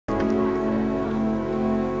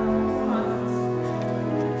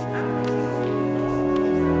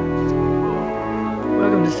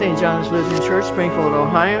St. John's Lutheran Church, Springfield,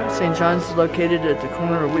 Ohio. St. John's is located at the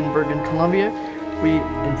corner of Wittenberg and Columbia. We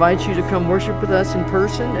invite you to come worship with us in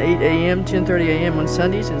person, 8 a.m., 10:30 a.m. on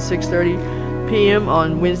Sundays, and 6:30 p.m.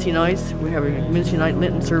 on Wednesday nights. We're having Wednesday night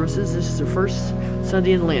Lenten services. This is the first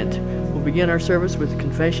Sunday in Lent. We'll begin our service with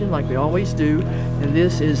confession like we always do, and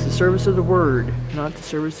this is the service of the Word, not the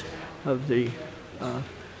service of the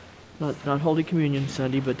not Holy Communion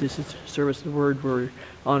Sunday, but this is service of the Word. We're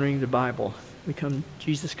honoring the Bible.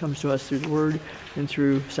 Jesus comes to us through the Word and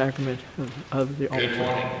through sacrament of the altar. Good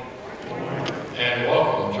morning, and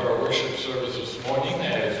welcome to our worship service this morning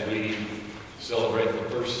as we celebrate the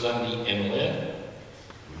first Sunday in Lent.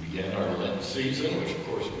 We begin our Lent season, which of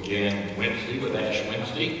course began Wednesday with Ash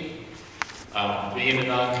Wednesday. Being a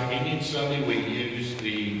non-communion Sunday, we use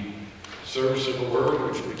the service of the Word,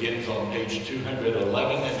 which begins on page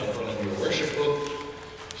 211 in the front of your worship book.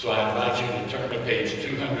 So I invite you to turn to page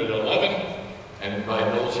 211 and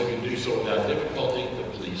invite those who can do so without difficulty to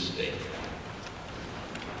please stand.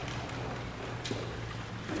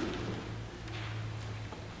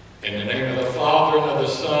 In the name of the Father, and of the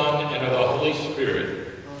Son, and of the Holy Spirit.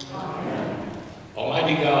 Amen.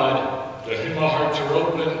 Almighty God, to whom our hearts are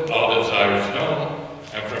open, all desires known,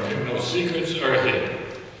 and from whom no secrets are hidden,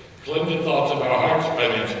 cleanse the thoughts of our hearts by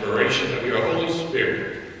the inspiration of your Holy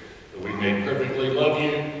Spirit, that we may perfectly love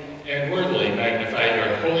you and worthily magnify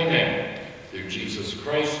your holy name, through Jesus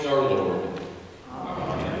Christ our Lord.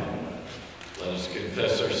 Amen. Let us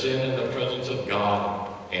confess our sin in the presence of God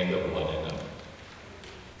and of one another.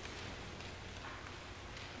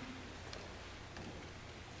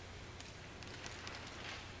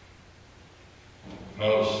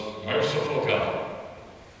 Most merciful God,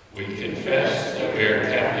 we confess that we are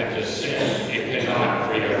captive to sin and cannot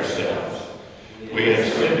free ourselves. We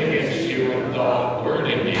have sinned against you in thought,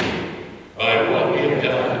 word, and deed, by what we have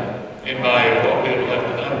done and by what we have left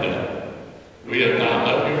undone. We have not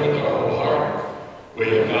loved you with our whole heart. We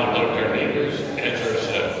have not loved our neighbors as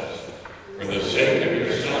ourselves. For the sake of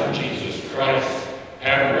your Son, Jesus Christ,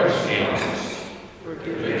 have mercy on us.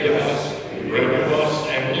 Forgive us, renew us,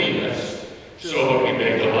 and lead us, so that we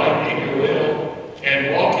may delight in your will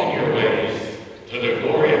and walk in your ways, to the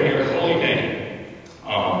glory of your holy name.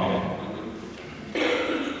 Amen.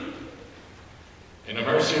 In the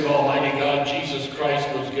mercy of Almighty God, Jesus Christ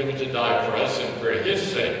was given to die for us, and for his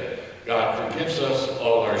sake, God forgives us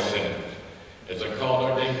all our sins. As a called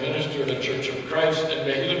and ordained minister of the Church of Christ and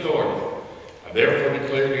made in authority, I therefore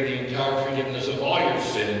declare to you the entire forgiveness of all your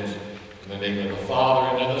sins, in the name of the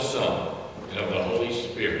Father, and of the Son, and of the Holy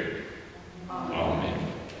Spirit. Amen.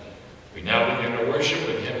 We now begin to worship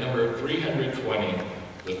with hymn number 320,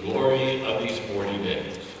 The Glory of These 40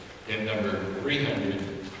 Days. Hymn number 320.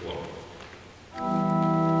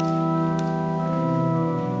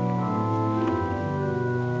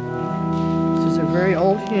 This is a very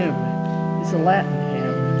old hymn. It's a Latin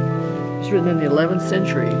hymn. It's written in the 11th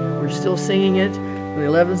century. We're still singing it. In the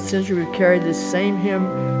 11th century, we've carried this same hymn,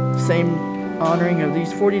 same honoring of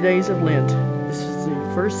these 40 days of Lent. This is the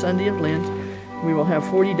first Sunday of Lent. We will have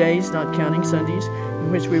 40 days, not counting Sundays, in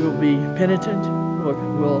which we will be penitent.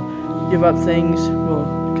 We'll give up things.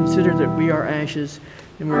 We'll consider that we are ashes,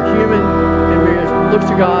 and we're human, and we look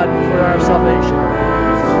to God for our salvation.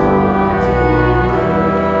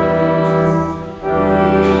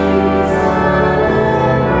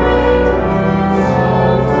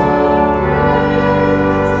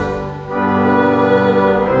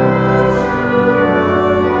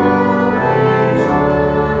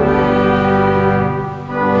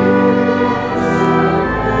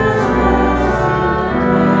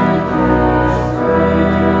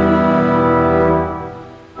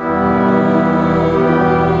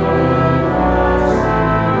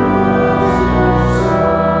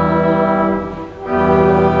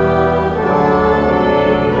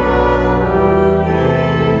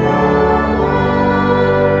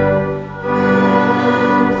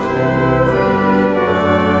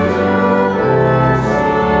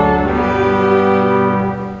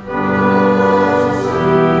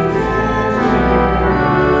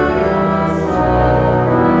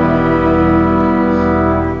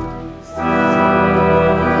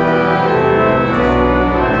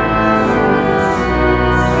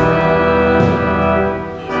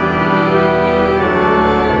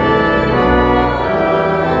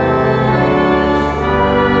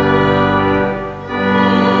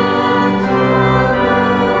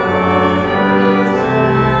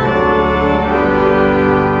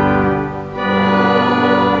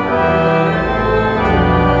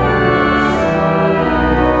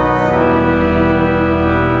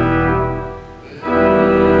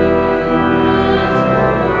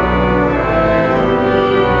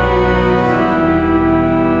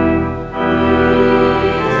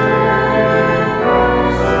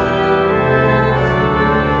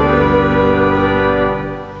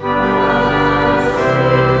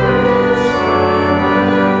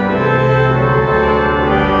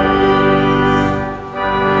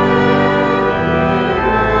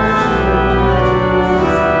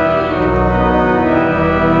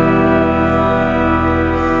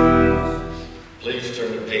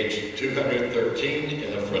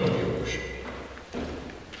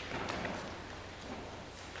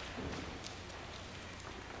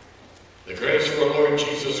 grace of our Lord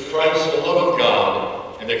Jesus Christ, the love of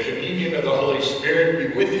God, and the communion of the Holy Spirit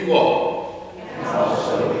be with you all. And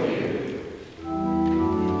also with you.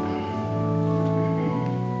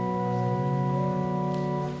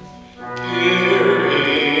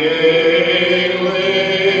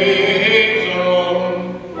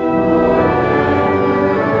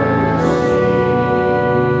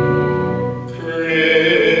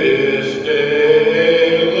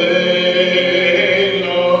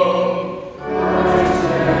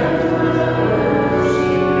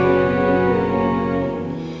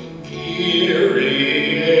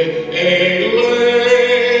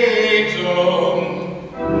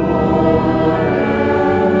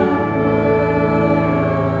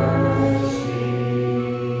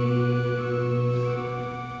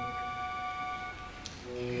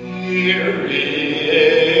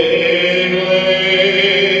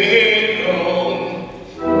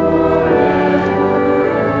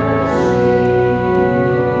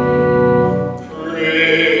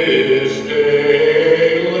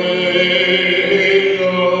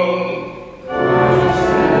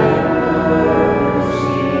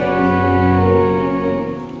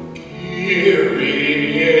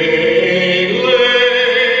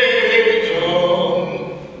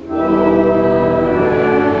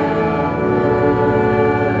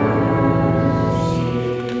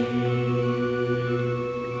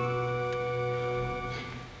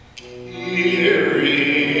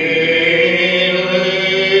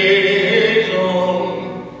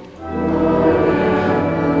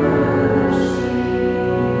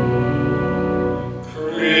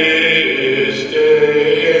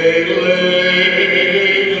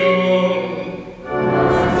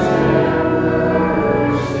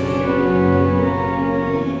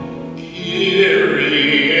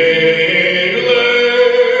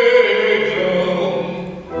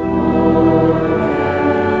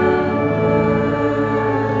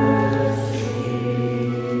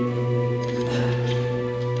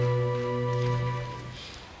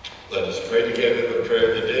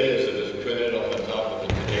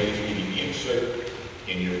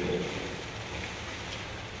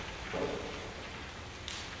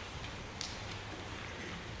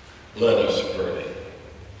 Let us pray.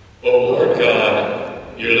 O Lord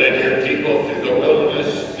God, you led your people through the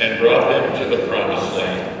wilderness and brought them to the promised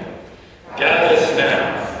land. Guide us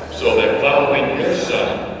now, so that following your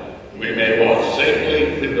Son, we may walk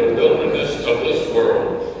safely through the wilderness of this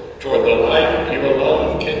world toward the light you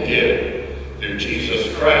alone can give, through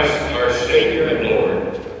Jesus Christ, our Savior and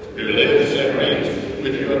Lord, who lives and reigns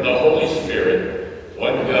with you in the Holy Spirit,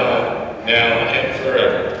 one God, now and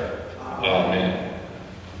forever. Amen.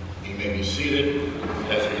 You may be seated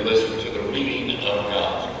as we listen to the reading of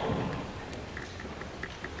God's Word.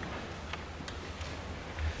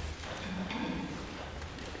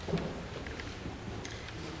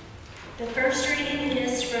 The first reading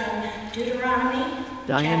is from Deuteronomy.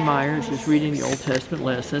 Diane Myers is reading the Old Testament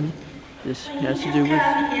lesson. This has to do with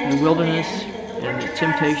the wilderness and the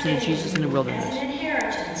temptation of Jesus in the wilderness. As an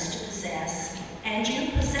inheritance to possess, and you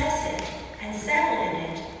possess it and settle in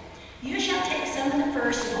it, you shall take some of the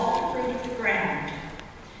first of all the fruit of the ground,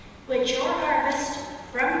 which your harvest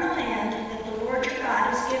from the land that the Lord your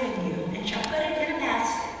God has given you, and shall put it in a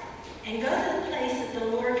basket, and go to the place that the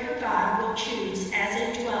Lord your God will choose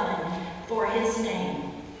as a dwelling for his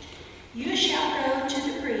name. You shall go to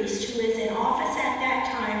the priest who is in office at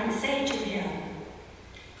that time and say to him,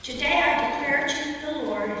 Today I declare to the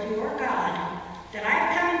Lord your God that I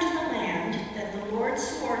have come into the land that the Lord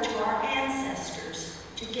swore to our ancestors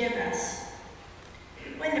to give us.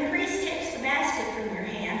 When the priest takes the basket from your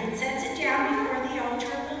hand and sets it down before the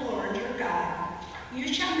altar of the Lord your God,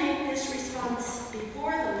 you shall make this response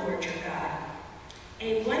before the Lord your God.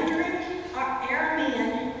 A wandering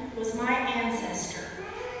Aramean was my ancestor.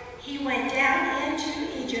 He went down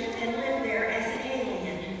into Egypt and lived there as an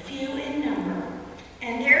alien, few in number.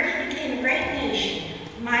 And there he became a great nation,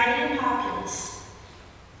 mighty and populous.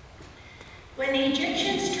 When the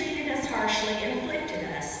Egyptians treated us harshly and afflicted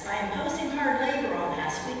us by imposing hard labor on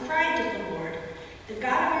us, we cried to the Lord, the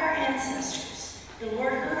God of our ancestors. The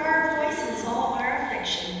Lord heard our voice and saw our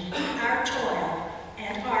affliction, our toil,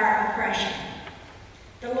 and our oppression.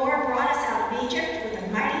 The Lord brought us out of Egypt with a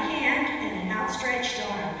mighty hand and an outstretched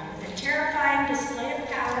arm, with a terrifying display of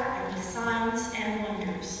power and with signs and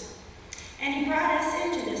wonders. And he brought us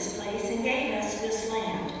into this place and gave us this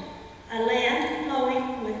land, a land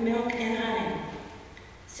flowing with milk and honey.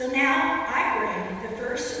 So now I bring the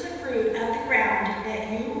first of the fruit of the ground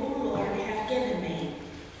that you, O Lord, have given me.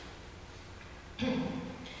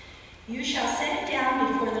 You shall set it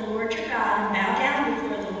down before the Lord your God and bow down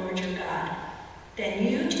before the Lord your God. Then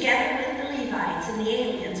you, together with the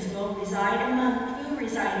reside among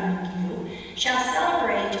you shall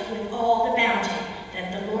celebrate with all the bounty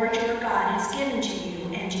that the Lord your God has given to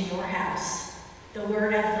you and to your house. The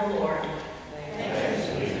word of the Lord. Thanks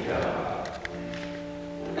be to God.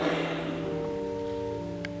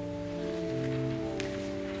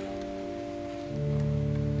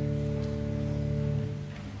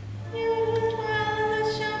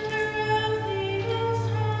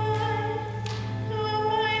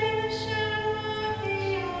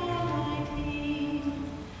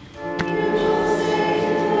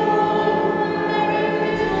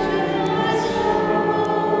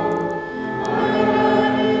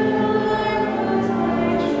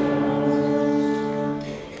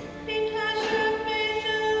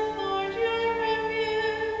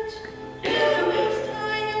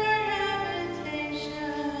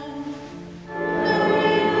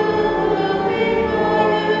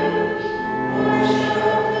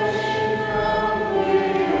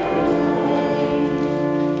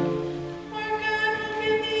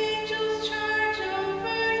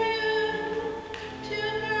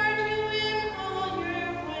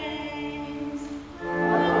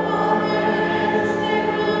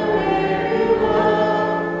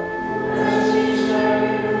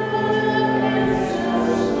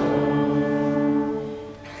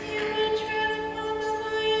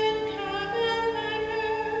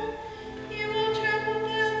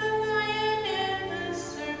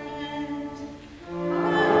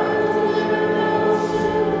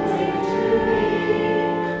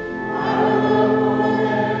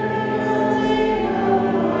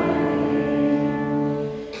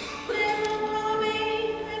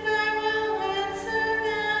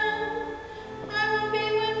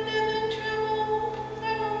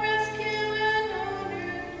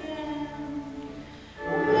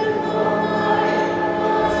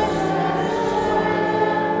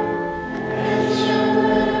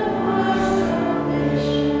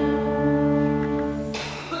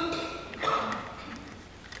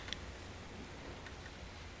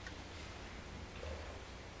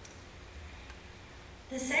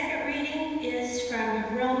 The second reading is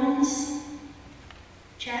from Romans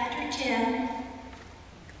chapter 10,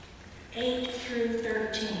 8 through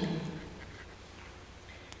 13.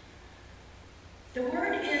 The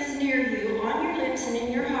word is near you, on your lips and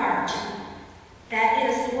in your heart. That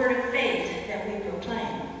is the word of faith that we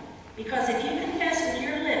proclaim. Because if you confess with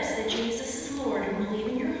your lips that Jesus is Lord and believe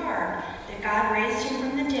in your heart that God raised him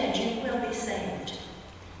from the dead, you will be saved.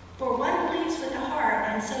 For one believes with the heart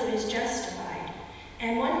and so is justified,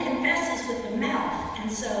 and one confesses with the mouth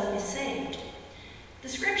and so is saved. The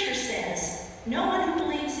scripture says, no one who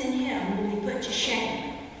believes in him will be put to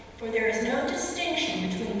shame, for there is no distinction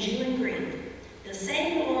between Jew and Greek. The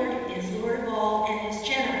same Lord is Lord of all and is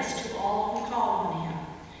generous to all who call on him.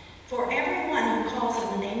 For everyone who calls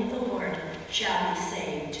on the name of the Lord shall be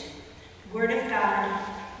saved. Word of God,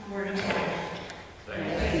 word of life.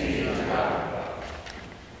 Thanks be to God.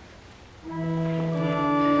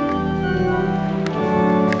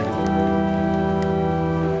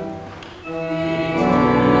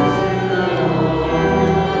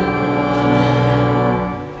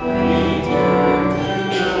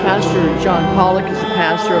 Pastor John Pollock is the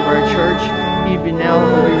pastor of our church. He will be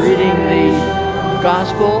reading the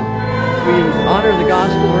gospel. We honor the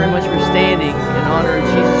gospel very much for standing in honor of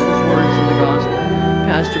Jesus' words in the gospel.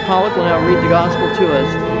 Pastor Pollock will now read the gospel to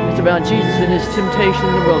us. It's about Jesus and his temptation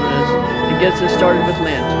in the wilderness. It gets us started with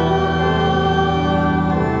Lent.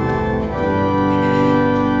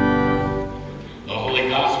 The Holy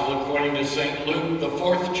Gospel according to St. Luke, the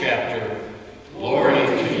 4th chapter. Glory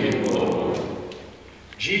to you, Lord.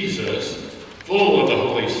 Jesus, full of the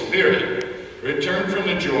Holy Spirit, returned from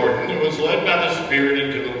the Jordan and was led by the Spirit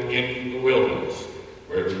into the wilderness,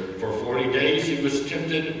 where for 40 days he was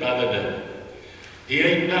tempted by the devil. He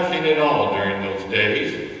ate nothing at all during those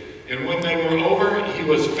days, and when they were over, he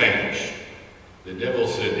was famished. The devil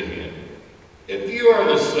said to him, "If you are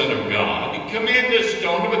the Son of God, command this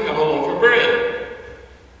stone to become a loaf of bread."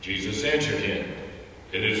 Jesus answered him,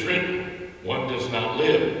 "It is written, one does not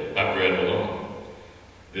live by bread alone."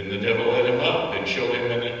 Then the devil led him up and showed him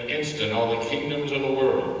in an instant all the kingdoms of the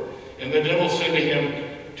world. And the devil said to him,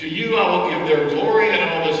 "To you I will give their glory and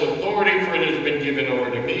all this authority, for it has been given over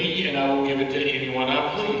to me, and I will give it to anyone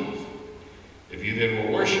I please. If you then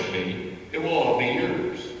will worship me, it will all be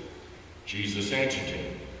yours." Jesus answered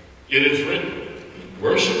him, "It is written,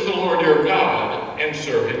 worship the Lord your God and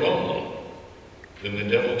serve him only." Then the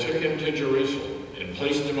devil took him to Jerusalem and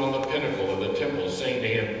placed him on the pinnacle of the temple, saying to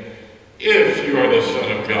him, "If you are the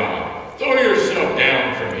Son of God, throw yourself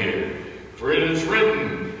down from here, for it is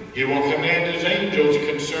written, he will command his angels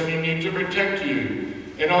concerning you to protect you,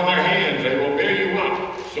 and on their hands they will bear you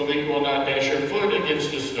up, so that you will not dash your foot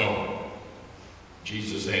against a stone.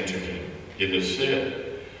 Jesus answered him, it is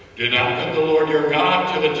said, do not put the Lord your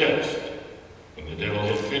God to the test. When the devil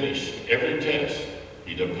had finished every test,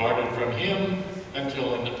 he departed from him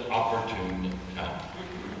until an opportune time.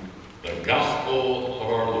 The gospel of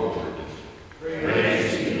our Lord.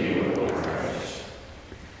 Praise to you, O Christ.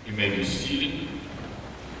 You may be seated.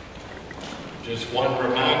 Just one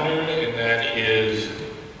reminder, and that is,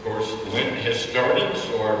 of course, Lent has started,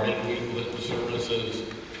 so our midweek Lent services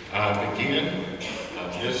begin.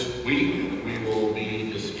 This week we will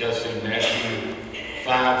be discussing Matthew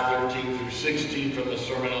 5:13 through 16 from the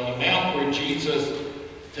Sermon on the Mount, where Jesus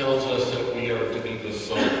tells us that we are to be the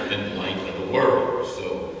salt and light of the world.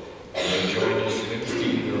 So you may join us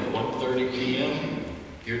Wednesday either at 1:30 p.m.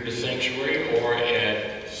 here in the sanctuary or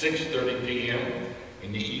at 6:30 p.m.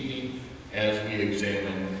 in the evening as we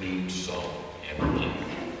examine being salt and light.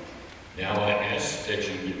 Now I ask that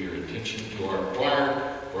you give your attention to our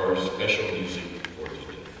choir for our special music for today.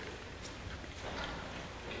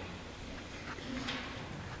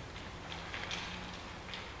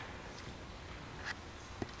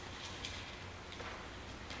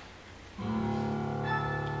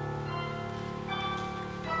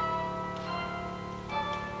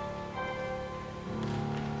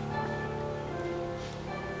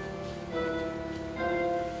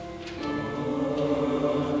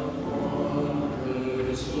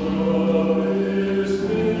 Love is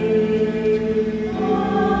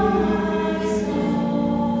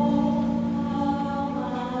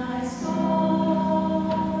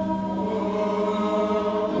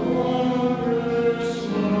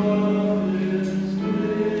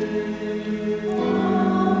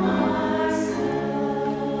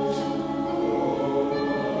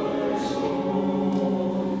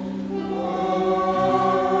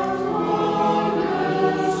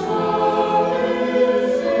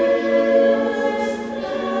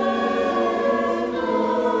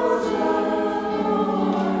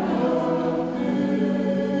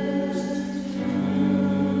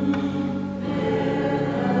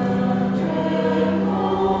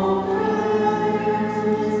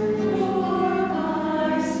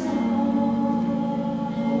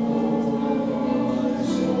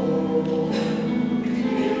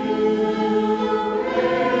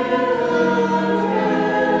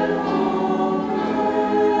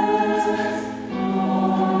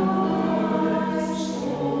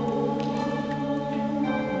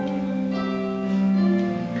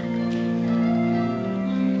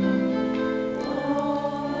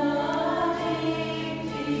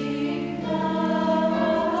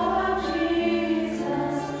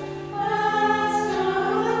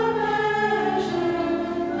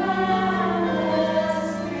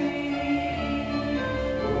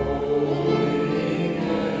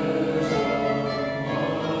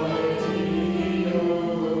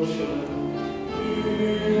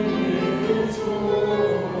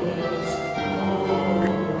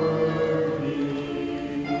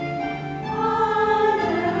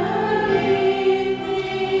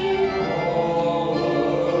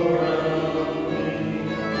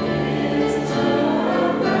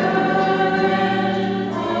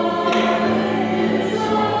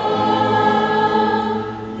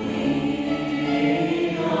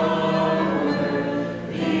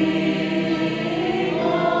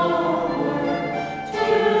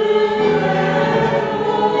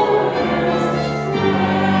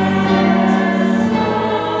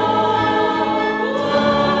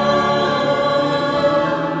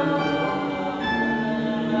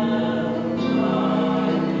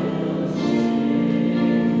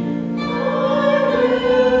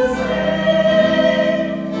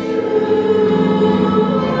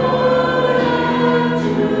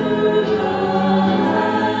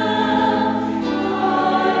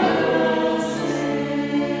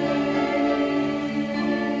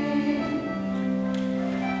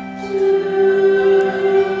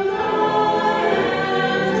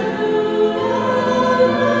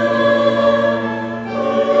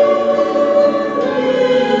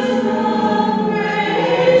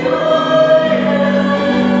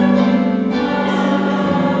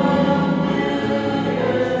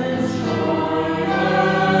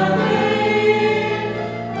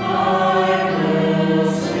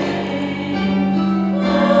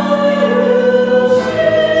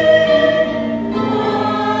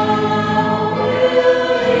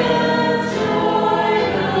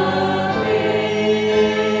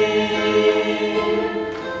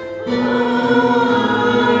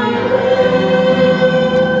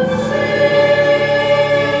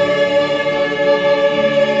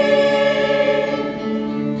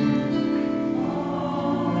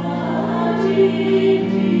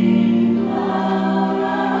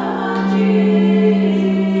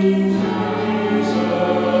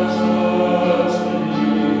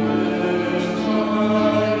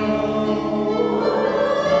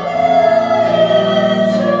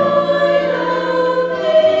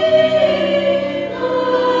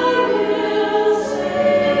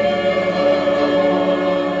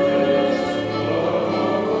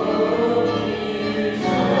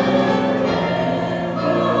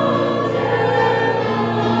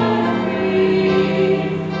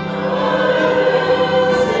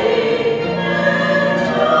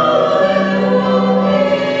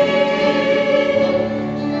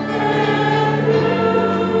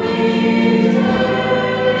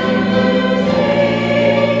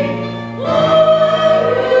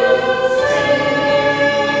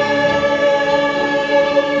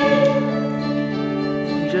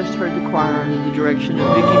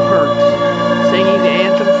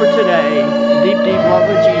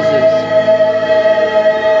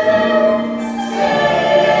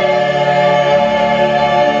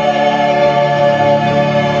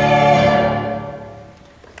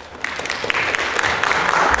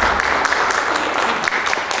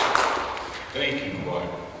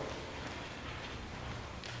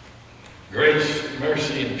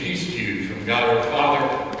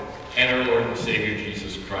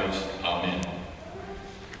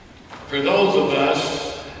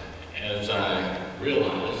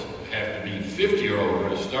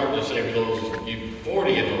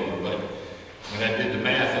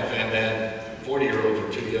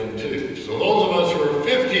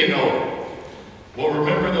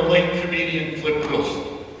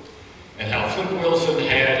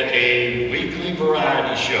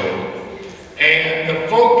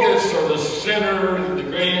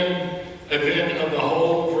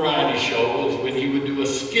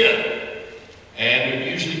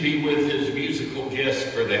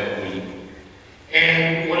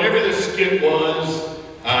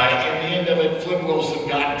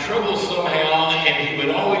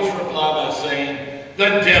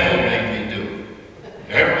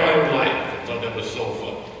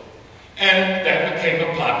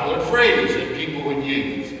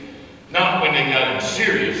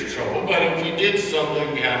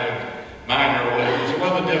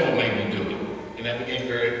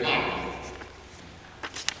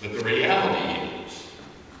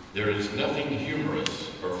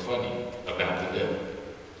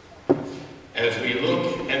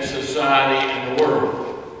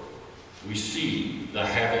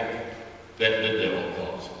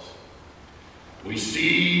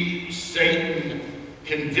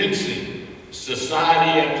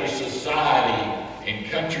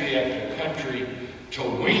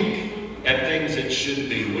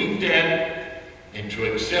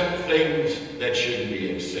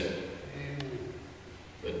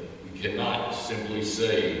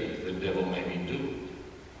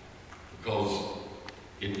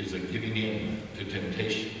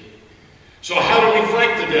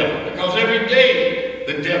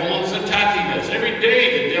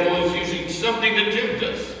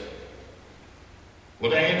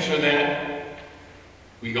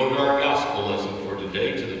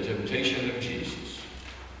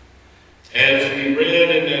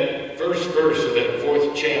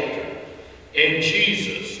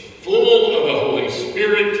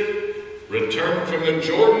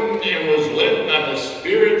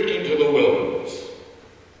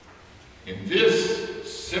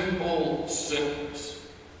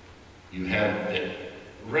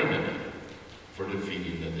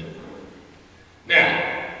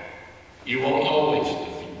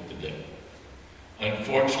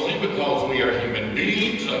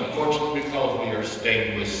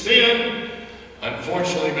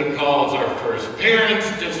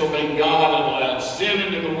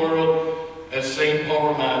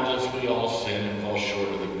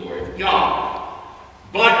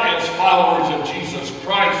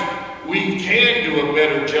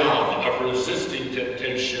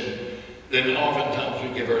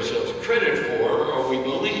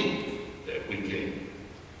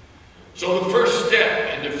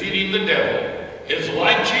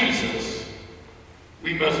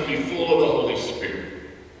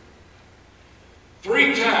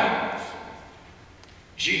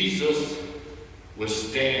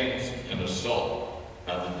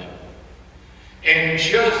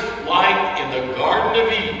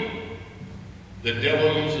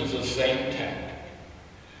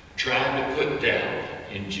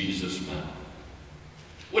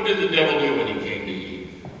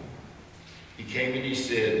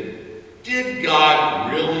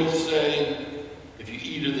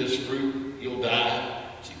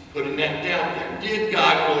putting that doubt there. Did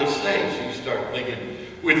God really say? So you start thinking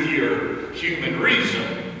with your human reason,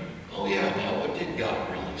 oh yeah, now what did God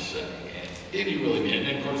really say? And did he really mean it? And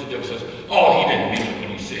then of course the devil says, oh, he didn't mean it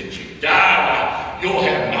when he said you die. You'll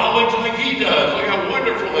have knowledge like he does. Look how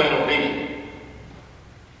wonderful that'll be.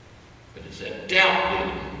 But it's that doubt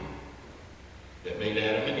then that made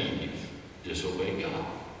Adam and Eve disobey God.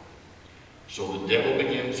 So the devil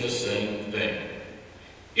begins the same thing.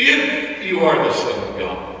 If you are the Son of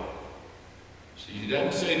God. See, he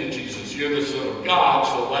doesn't say to Jesus, you're the Son of God,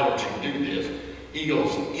 so why don't you do this? He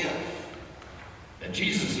goes, if. And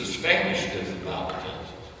Jesus is famished, as the Bible tells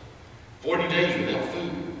us. 40 days without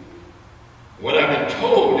food. What I've been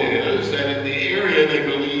told is that in the area they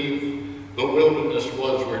believe the wilderness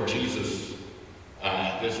was where Jesus,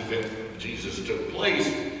 this event Jesus took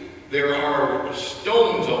place, there are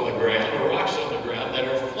stones on the ground, or rocks on the ground that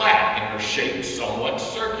are flat and are shaped somewhat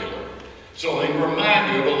circular. So they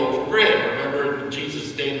remind you of a loaf of bread. Remember,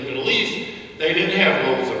 Jesus stayed in the Middle East, they didn't have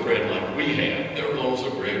loaves of bread like we have. Their loaves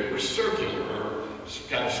of bread were circular, or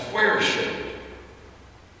kind of square-shaped.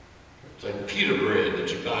 It's like pita bread that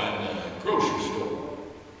you buy in a grocery store.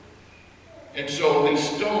 And so these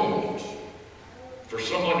stones, for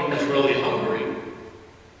someone who was really hungry,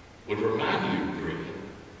 would remind you of bread.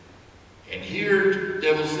 And here the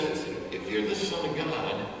devil says, if you're the Son of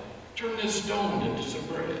God, turn this stone into some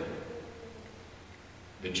bread.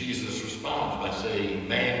 But Jesus responds by saying,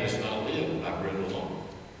 man does not live by bread alone.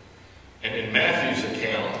 And in Matthew's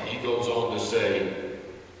account, he goes on to say,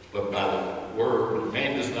 but by the word,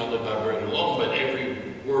 man does not live by bread alone, but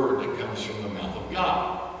every word that comes from the mouth of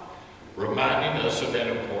God. Reminding us of that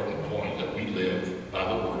important point that we live by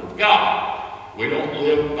the word of God. We don't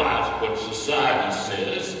live by what society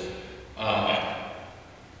says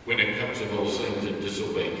when it comes to those things that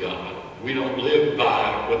disobey God. We don't live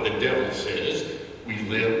by what the devil says. We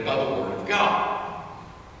live by the word of God.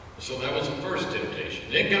 So that was the first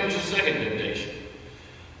temptation. Then comes the second temptation.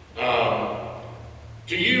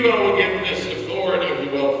 To you I will give this authority.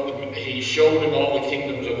 Well, he showed him all the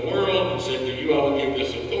kingdoms of the world and said, to you I will give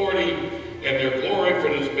this authority and their glory, for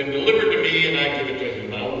it has been delivered to me, and I give it to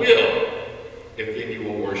whom I will. If then you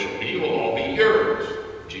will worship me, it will all be yours.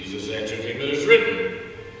 Jesus answered him, it is written,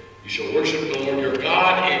 you shall worship the Lord your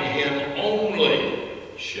God, and him only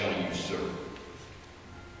shall you serve.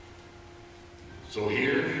 So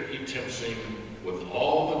here he tempts him with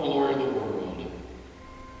all the glory of the world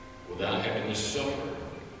without having to suffer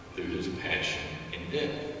through his passion and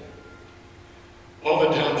death.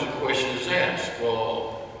 Oftentimes the question is asked,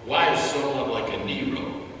 well, why is someone like a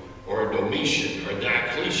Nero, or a Domitian, or a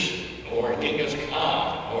Diocletian, or a Genghis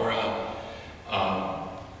Khan, or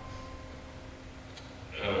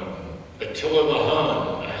Attila the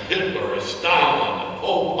Hun, a Hitler, a Stalin, a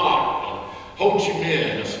Pol Pot, a Ho Chi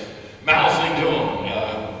Minh, a Mao Zedong,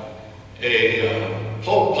 a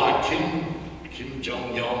Pol Pot, Kim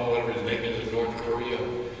Jong-un, whatever his name is in North Korea.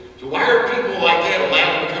 So why are people like that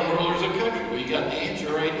allowed to become rulers of country? Well, you got the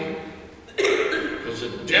answer right here. Because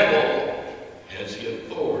the devil has the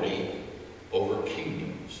authority over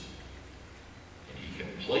kingdoms. And he can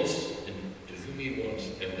place to whom he wants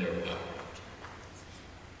in their power.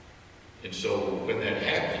 And so when that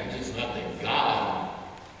happens, it's not that God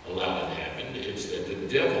allowed it to happen, it's that the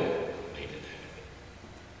devil made it happen.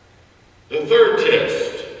 The third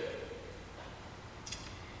test.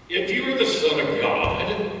 If you are the Son of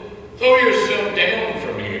God, throw yourself down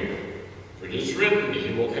from here. For it is written,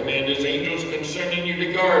 he will command his angels concerning you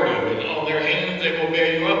to guard you, and on their hands they will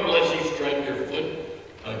bear you up, lest you strike your foot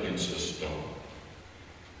against a stone.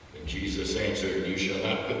 And Jesus answered, you shall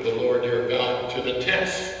not put the Lord your God to the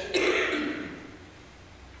test.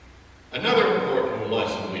 Another important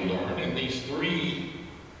lesson we learn in these three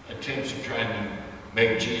attempts of trying to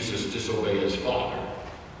make Jesus disobey his Father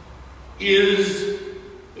is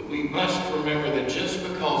that we must remember that just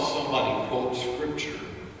because somebody quotes Scripture,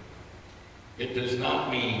 it does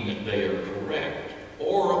not mean that they are correct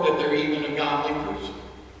or that they're even a godly person.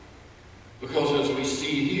 Because as we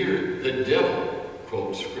see here, the devil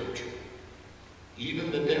quotes Scripture.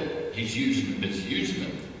 Even the devil. He's misusing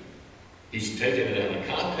it. He's taking it out of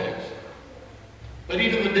context. But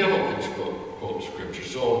even the devil can quote Scripture.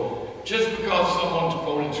 So just because someone's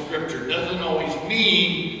quoting Scripture doesn't always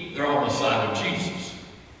mean they're on the side of Jesus.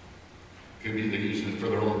 It could be they're using it for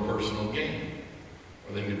their own personal gain.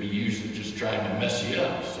 Or they could be using just trying to mess you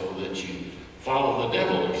up so that you follow the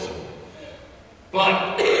devil or something.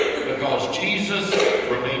 But because Jesus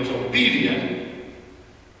remains obedient,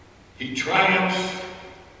 he triumphs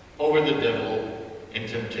over the devil in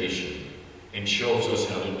temptation and shows us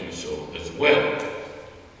how to do so as well.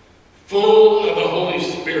 full of the Holy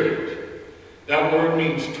Spirit. That word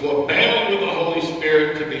means to abound with the Holy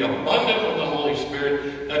Spirit, to be abundant with the Holy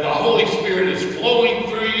Spirit, that the Holy Spirit is flowing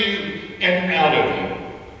through you and out of you.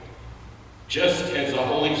 Just as the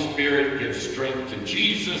Holy Spirit gives strength to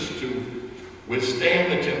Jesus to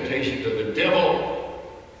withstand the temptations of the devil,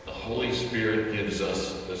 the Holy Spirit gives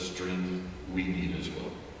us the strength we need as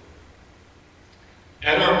well.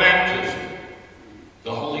 At our baptism,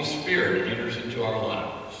 the Holy Spirit enters into our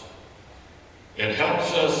lives. It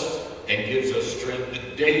helps us and gives us strength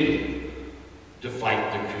daily to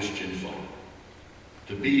fight the Christian fight,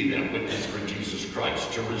 to be that witness for Jesus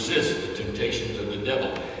Christ, to resist the temptations of the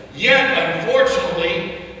devil. Yet,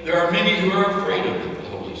 unfortunately, there are many who are afraid of the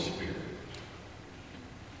Holy Spirit.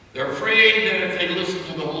 They're afraid that if they listen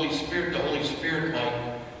to the Holy Spirit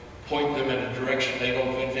might point them in a direction they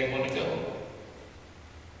don't think they want to go.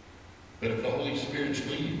 But if the Holy Spirit's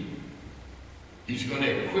leading, He's going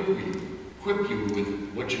to equip you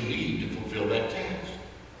with what you need to fulfill that task.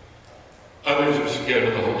 Others are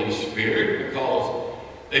scared of the Holy Spirit because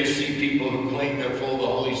they see people who claim they're full of the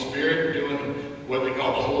Holy Spirit doing what they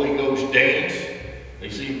call the Holy Ghost dance. They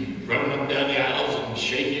see them running up down the aisles and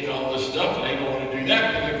shaking all this stuff, and they don't want to do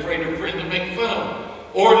that because they're afraid of friends to make fun of them.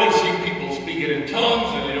 Or they see people speaking in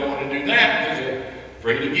tongues, and they don't want to do that because they're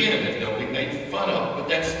afraid again that they'll be made fun of. But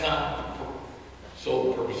that's not the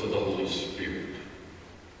sole purpose of the Holy Spirit.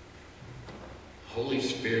 The Holy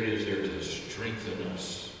Spirit is there to strengthen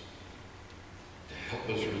us, to help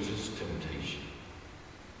us resist temptation.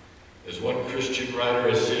 As one Christian writer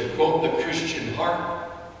has said, quote, "The Christian heart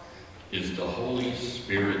is the Holy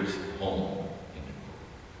Spirit's home."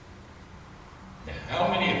 Now, how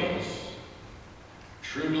many of us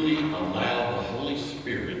truly allow the Holy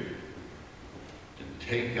Spirit to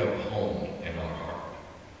take up home in our heart?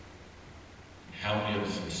 How many of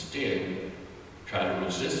us instead try to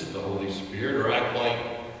resist the Holy Spirit or act like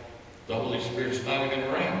the Holy Spirit's not even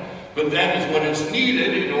around? But that is what is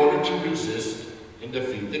needed in order to resist and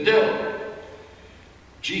defeat the devil.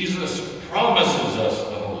 Jesus promises us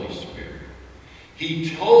the Holy Spirit.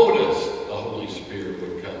 He told us the Holy Spirit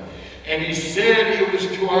would come. And He said it was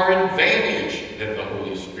to our advantage that the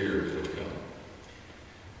Holy Spirit would come.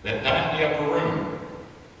 That night in the upper room,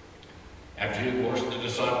 after He had washed the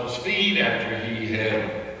disciples' feet, after He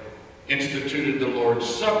had instituted the Lord's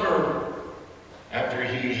Supper, after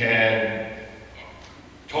He had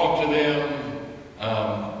talked to them,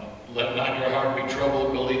 let not your heart be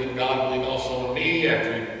troubled, believe in God, believe also in me,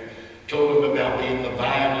 after He told them about being the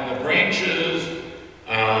vine and the branches,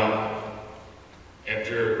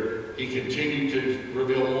 after He continued to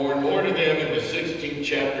reveal more and more to them, in the 16th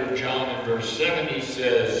chapter of John and verse 7, He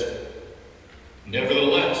says,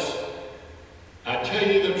 "Nevertheless, I tell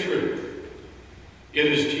you the truth, it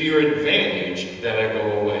is to your advantage that I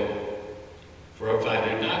go away. For if I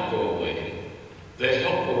do not go away, the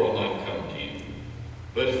Helper will not come to you.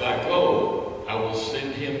 But if I go, I will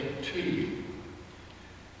send Him to you."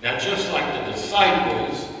 Now, just like the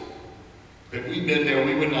disciples, if we'd been there,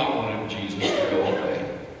 we would not want Jesus to go away.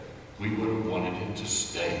 We would have wanted Him to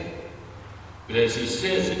stay. But as He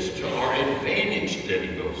says, it's to our advantage that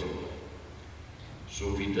He goes away.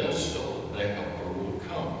 So if He does so, the Helper will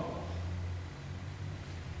come.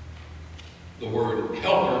 The word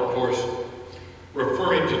helper, of course,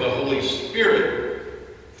 referring to the Holy Spirit,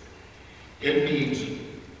 it means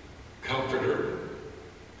comforter.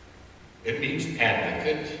 It means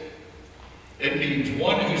advocate. It means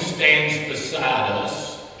one who stands beside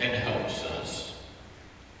us and helps us.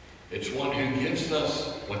 It's one who gives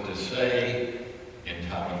us what to say in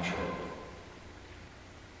time of trouble.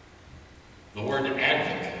 The word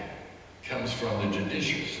advocate comes from the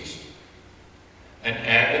judicial system. An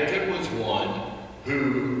advocate was one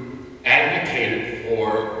who advocated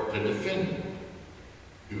for the defendant,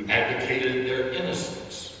 who advocated their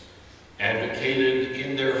innocence, advocated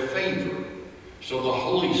in their favor. So the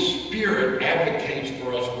Holy Spirit advocates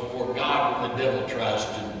for us before God when the devil tries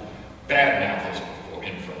to badmouth us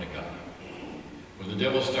in front of God. When the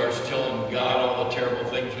devil starts telling God all the terrible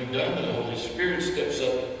things we've done, the Holy Spirit steps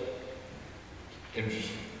up and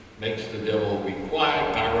makes the devil be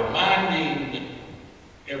quiet by reminding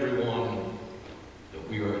everyone that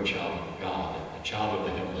we are a child of God, a child of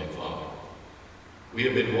the Heavenly Father. We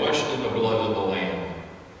have been washed in the blood of the Lamb.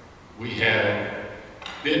 We have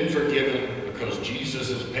been forgiven because Jesus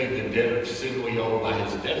has paid the debt of sin we owe by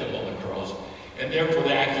His death upon the cross, and therefore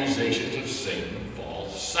the accusations of Satan fall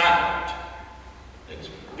silent. That's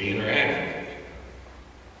being our advocate.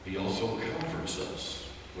 He also comforts us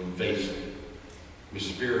when faced with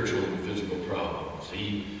spiritual and physical problems.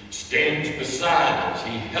 He stands beside us.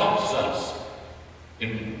 He helps us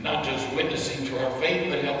in not just witnessing to our faith,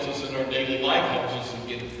 but helps us in our daily life,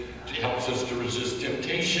 helps us to resist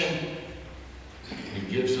temptation. He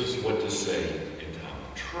gives us what to say in time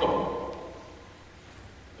of trouble.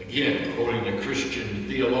 Again, quoting a Christian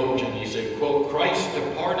theologian, he said, quote, Christ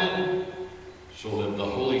departed so that the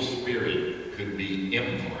Holy Spirit could be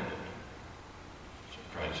imparted. So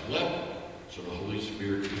Christ left so the Holy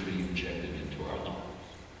Spirit could be injected into our lives.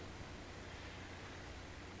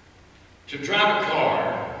 To drive a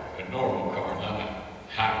car, a normal car, not a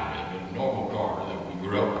hybrid, but a normal car that we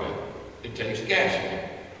grew up with, it takes gasoline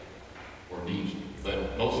or diesel,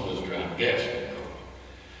 but most of us drive gasoline cars.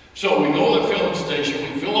 So we go to the filling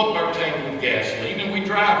station, we fill up our tank with gasoline, and we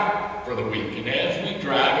drive for the week. And as we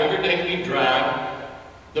drive, every day we drive,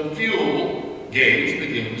 the fuel gauge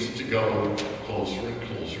begins to go closer and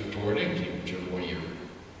closer toward empty, whichever way your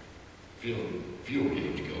fuel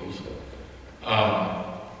gauge goes.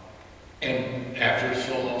 And after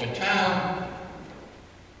so long a time,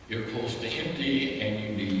 you're close to empty and you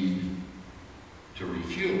need to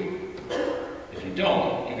refuel. If you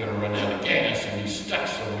don't, you're going to run out of gas and be stuck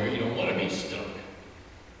somewhere you don't want to be stuck.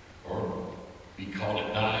 Or be caught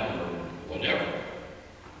at night or whatever.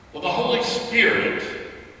 Well, the Holy Spirit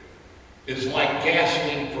is like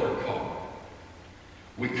gasoline for a car.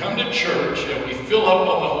 We come to church and we fill up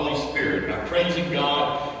on the Holy Spirit by praising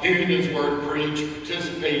God, hearing His Word preached,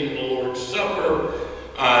 participating in the Lord's Supper,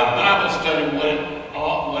 Bible study,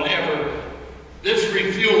 whatever. This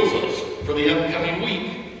refuels us for the upcoming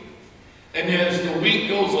week. And as the week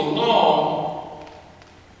goes along,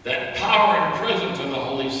 that power and presence of the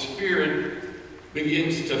Holy Spirit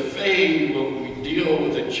begins to fade when we deal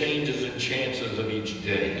with the changes and chances of each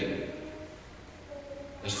day.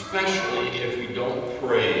 Especially if we don't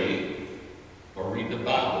pray or read the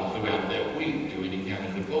Bible throughout that week, do any kind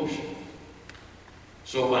of devotion.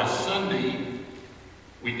 So by Sunday,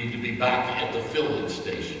 we need to be back at the filling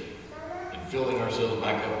station and filling ourselves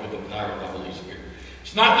back up with the power of the Holy Spirit.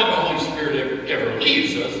 It's not that the Holy Spirit ever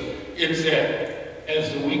leaves us. It's that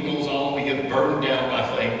as the week goes on, we get burdened down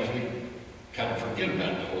by things. We kind of forget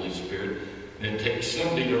about the Holy Spirit. And it takes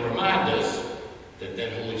somebody to remind us that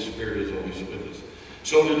that Holy Spirit is always with us.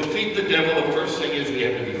 So to defeat the devil, the first thing is we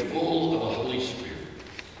have to be full of the Holy Spirit.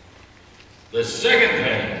 The second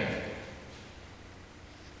thing,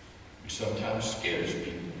 which sometimes scares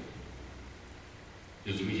people,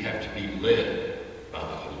 is we have to be led by the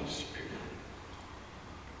Holy Spirit.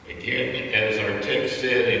 Again, as our text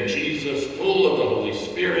said, and Jesus, full of the Holy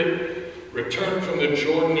Spirit, returned from the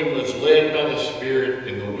Jordan and was led by the Spirit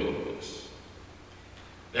in the wilderness.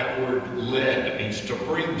 That word led means to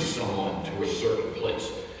bring someone to a certain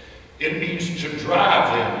place. It means to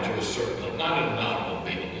drive them to a certain place. Not in an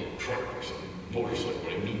automobile, a truck or something, motorcycle.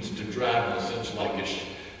 It means to drive in a sense like a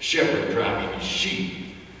shepherd driving his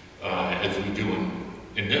sheep, as we do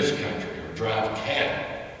in this country, or drive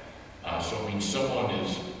cattle. So it means someone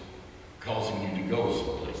is causing you to go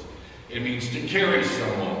someplace. It means to carry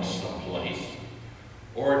someone someplace,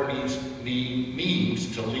 or it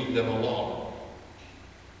means to lead them along.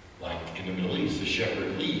 Like in the Middle East, the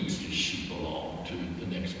shepherd leads his sheep along to the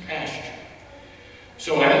next pasture.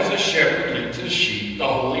 So as the shepherd leads his sheep, the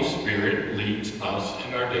Holy Spirit leads us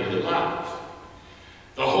in our daily lives.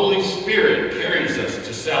 The Holy Spirit carries us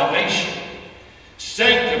to salvation,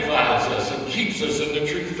 sanctifies us and keeps us in the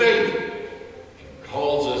true faith, and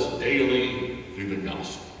calls us daily through the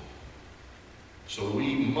gospel. So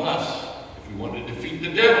we must, if we want to defeat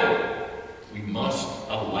the devil, we must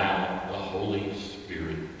allow the Holy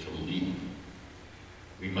Spirit to lead.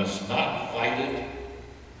 We must not fight it,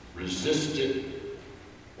 resist it,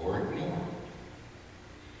 or ignore it.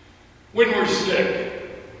 When we're sick,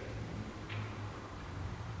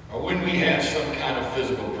 or when we have some kind of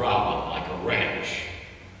physical problem, like a rash,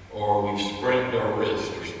 or we've sprained our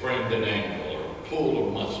wrist, or sprained an ankle, or pulled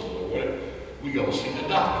a muscle, or whatever, we go see the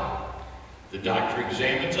doctor. The doctor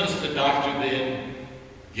examines us. The doctor then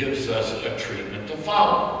gives us a treatment to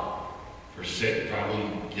follow. If we're sick, probably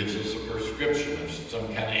gives us a prescription of some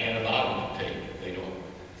kind of antibiotic to take. If they don't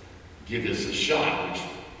give us a shot, which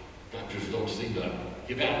doctors don't seem to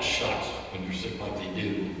give out shots when you're sick like they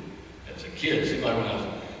do as a kid. It seemed like when I was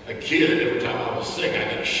a kid, every time I was sick,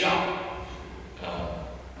 I got a shot.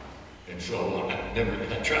 And so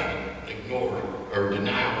I tried to ignore or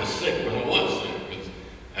deny I was sick when I was sick because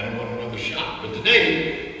I didn't want another shot. But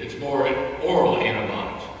today, it's more oral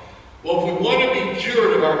antibiotics. Well, if we want to be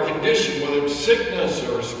cured of our condition, whether it's sickness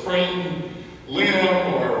or a sprained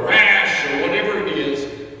limb or a rash or whatever it is,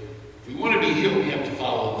 if we want to be healed, we have to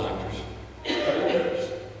follow the doctor's orders.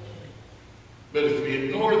 But if we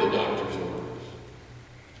ignore the doctor's orders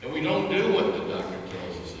and we don't do what the doctor tells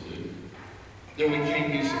then we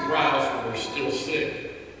can't be surprised when we're still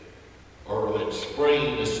sick, or that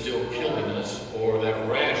sprain is still killing us, or that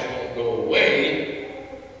rash won't go away,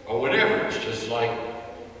 or whatever. It's just like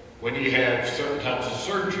when you have certain types of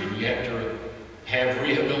surgery, you have to have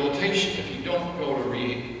rehabilitation. If you don't go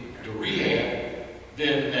to rehab,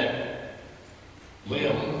 then that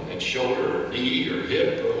limb, that shoulder, or knee, or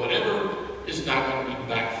hip, or whatever, is not going to be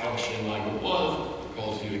back functioning like it was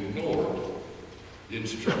because you ignored the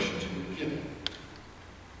instructions you were given.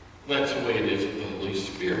 That's the way it is with the Holy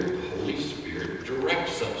Spirit. The Holy Spirit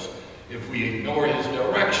directs us. If we ignore His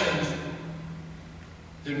directions,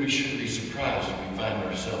 then we shouldn't be surprised when we find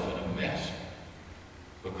ourselves in a mess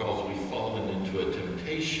because we've fallen into a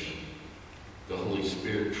temptation the Holy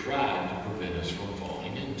Spirit tried to prevent us from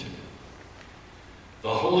falling into.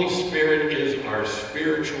 The Holy Spirit is our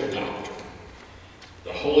spiritual doctor.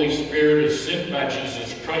 The Holy Spirit is sent by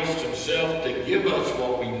Jesus Christ Himself to give us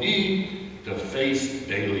what we need to face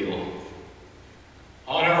daily life.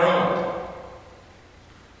 On our own,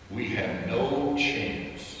 we have no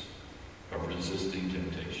chance of resisting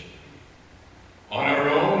temptation. On our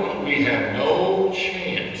own, we have no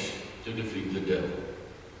chance to defeat the devil.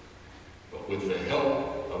 But with the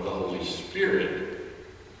help of the Holy Spirit,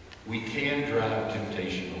 we can drive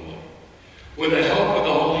temptation away. With the help of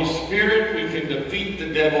the Holy Spirit, we can defeat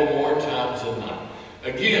the devil more times than not.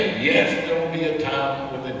 Again, yes, there will be a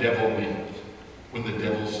time when the devil wins, when the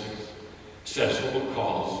devil's successful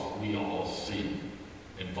because we all sin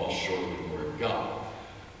and fall short of the Word of God.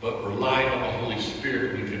 But relying on the Holy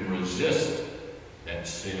Spirit, we can resist that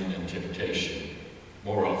sin and temptation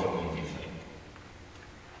more often than we think.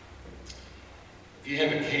 If you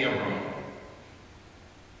have a camera,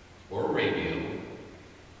 or a radio,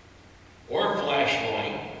 or a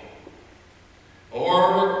flashlight,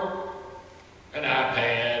 or an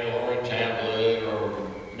iPad, or a tablet, or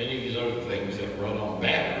many of these other things that run on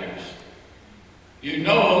batteries, you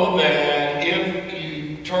know that if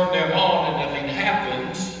you turn them on and nothing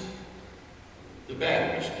happens, the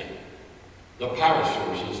battery's dead. The power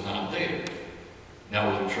source is not there.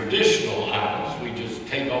 Now with traditional items, we just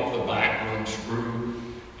take off the back and unscrew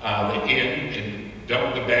the end and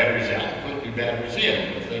dump the batteries out and put new batteries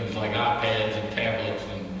in. With things like iPads and tablets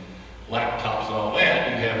and laptops and all that,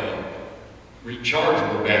 you have a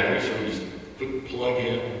rechargeable battery, so you just plug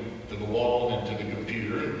in to the wall and to the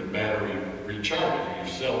computer and the battery recharges. Your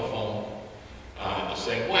cell phone the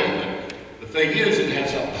same way. But the thing is, it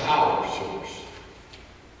has a power source.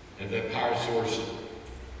 And if that power source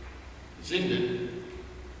is ended,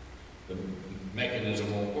 the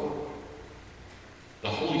mechanism won't work. The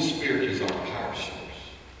Holy Spirit is our power source.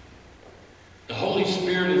 The Holy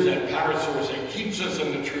Spirit is that power source that keeps us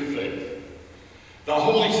in the true faith. The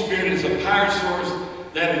Holy Spirit is a power source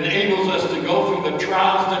that enables us to go through the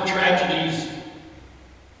trials, the tragedies,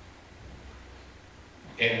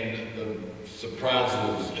 and the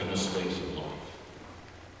surprises and mistakes of life.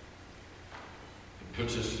 It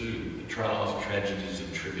puts us through the trials, tragedies,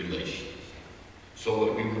 and tribulations so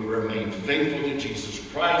that we will remain faithful to Jesus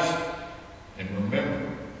Christ. And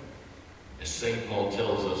remember, as St. Paul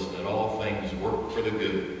tells us, that all things work for the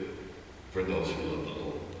good for those who love the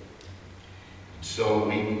Lord. And so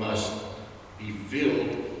we must be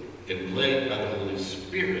filled and led by the Holy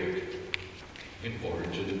Spirit in order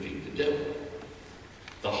to defeat the devil.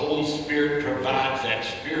 The Holy Spirit provides that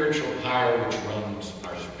spiritual power which runs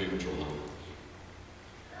our spiritual lives.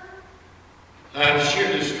 I've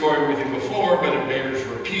shared this story with you before, but it bears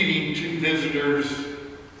repeating. Two visitors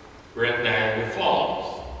were at Niagara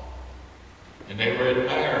Falls, and they were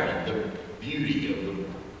admiring the beauty of the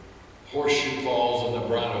Horseshoe Falls and the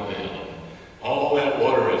Bridal Veil. All that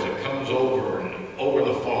water as it comes over and over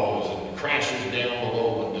the falls and crashes down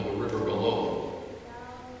below into the river below.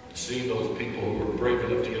 And seeing those people who were brave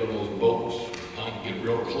enough to get on those boats, not get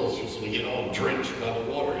real closer so they get all drenched by the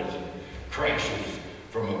water as it crashes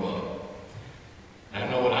from above. I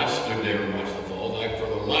know when I stood there and watched the falls, for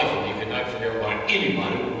the life of me, could not figure out why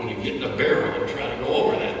anybody would want to get in a barrel and try to go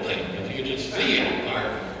over that thing. Because you could just see how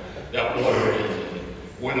powerful that water is as it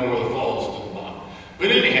went over the falls to the bottom. But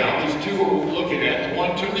anyhow, these two were looking at it,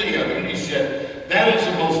 one turned to the other, and he said, "That is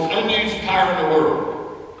the most unused power in the world."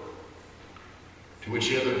 To which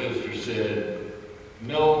the other visitor said,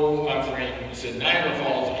 "No, my friend," he said, "Niagara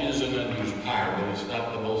Falls is an unused power, but it's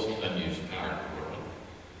not the most unused power in the world.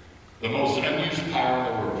 The most unused power in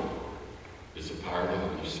the world is the power of the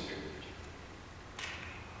Holy Spirit."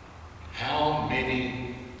 How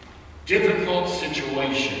many difficult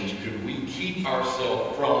situations could we keep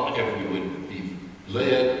ourselves from if we would be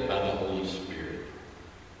led by the Holy Spirit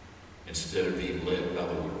instead of being led by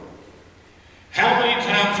the world? How many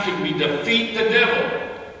times times can we defeat the devil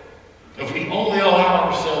if we only allow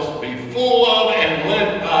ourselves to be full of and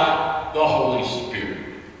led by the Holy Spirit.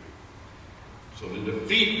 So to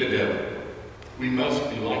defeat the devil, we must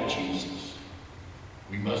be like Jesus.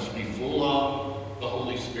 We must be full of the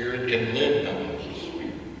Holy Spirit and led by the Holy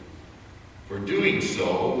Spirit. For doing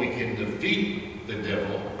so, we can defeat the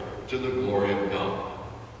devil to the glory of God.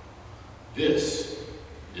 This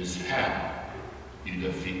is how you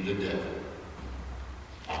defeat the devil.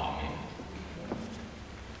 Amen.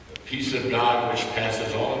 The peace of God, which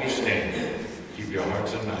passes all understanding, keep your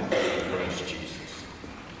hearts and minds in Christ Jesus.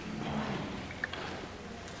 Amen.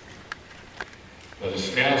 Let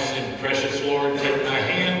us now sing Precious Lord, Take My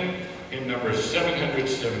Hand, hymn number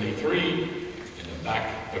 773, in the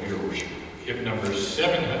back of your worship. Hymn number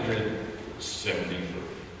 773.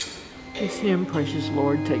 This hymn, Precious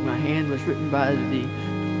Lord, Take My Hand, was written by the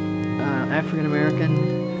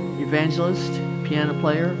African-American evangelist, piano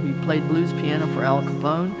player. He played blues piano for Al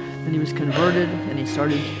Capone. Then he was converted and he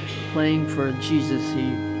started playing for Jesus.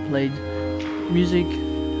 He played music,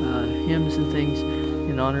 hymns and things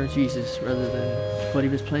in honor of Jesus rather than what he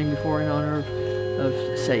was playing before in honor of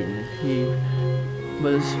Satan. He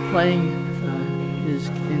was playing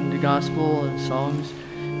in the gospel and songs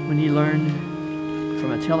when he learned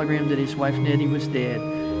from a telegram that his wife Nettie was dead.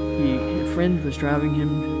 A friend was driving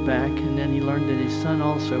him back, and then he learned that his son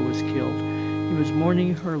also was killed. He was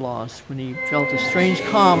mourning her loss when he felt a strange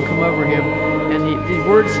calm come over him, and the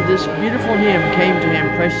words to this beautiful hymn came to him,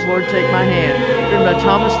 Precious Lord, Take My Hand, written by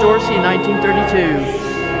Thomas Dorsey in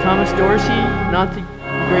 1932. Thomas Dorsey, not the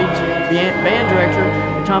great band director,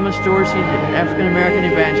 but Thomas Dorsey, the African-American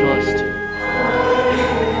evangelist.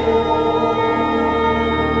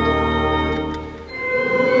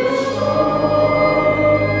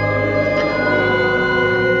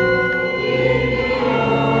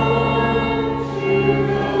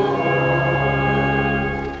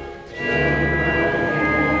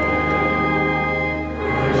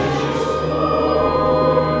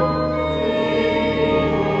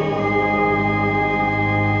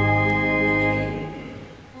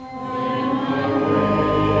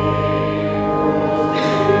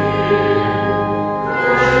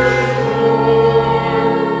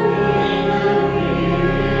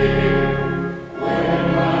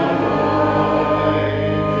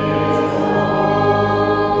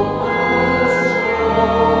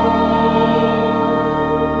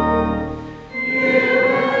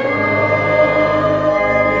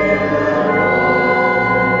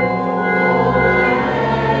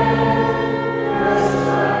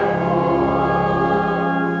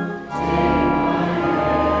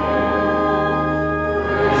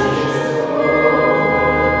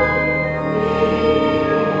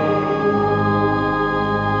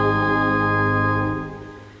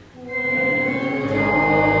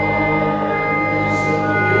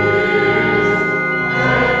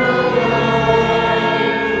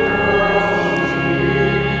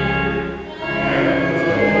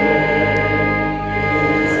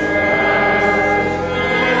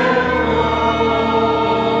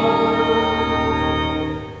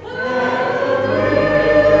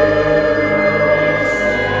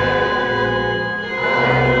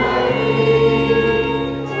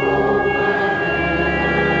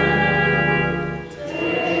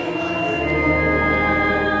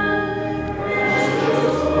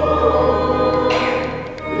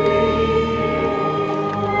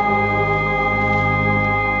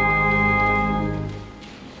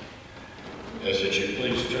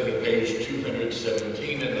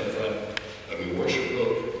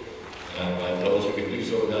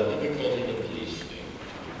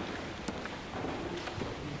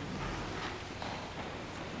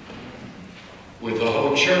 With the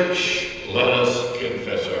whole church, let us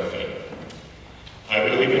confess our faith. I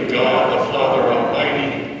believe in God, the Father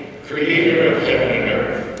Almighty, creator of heaven and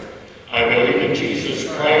earth. I believe in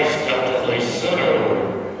Jesus Christ, God's only Son, our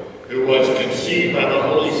Lord, who was conceived by the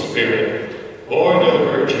Holy Spirit, born of the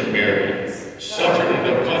Virgin Mary, suffered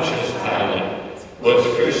under Pontius Pilate, was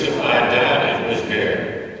crucified, died, and was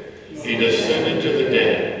buried. He descended to the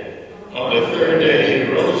dead. On the third day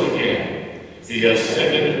he rose again. He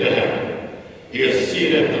ascended into heaven. He is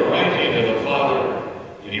seated at the right hand of the Father,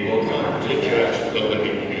 and he will come to judge the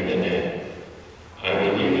living and the dead. I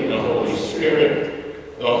believe in the Holy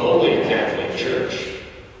Spirit, the Holy Catholic Church,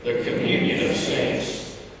 the communion of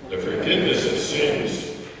saints, the forgiveness of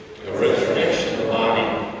sins, the resurrection of the body,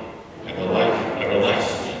 and the life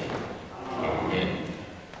everlasting. Amen.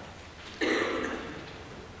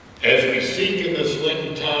 As we seek in this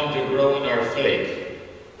Lenten time to grow in our faith,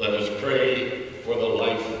 let us pray for the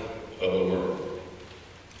life of the world.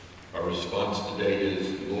 Our response today is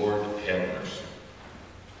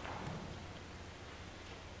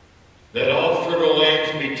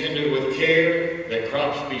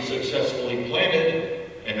crops be successfully planted,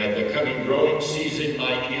 and that the coming growing season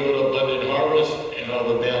might yield abundant harvest and all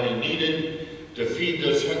the bounty needed to feed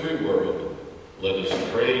this hungry world, let us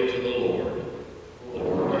pray to the Lord.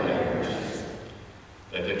 Lord, have mercy.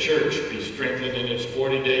 That the church be strengthened in its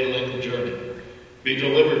 40-day Lent journey, be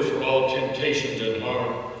delivered from all temptations and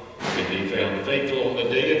harm, and be found faithful on the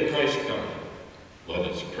day of Christ's coming. Let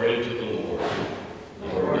us pray to the Lord.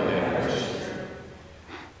 Lord, have mercy.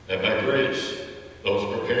 That by grace,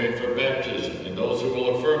 those preparing for baptism and those who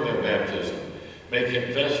will affirm their baptism may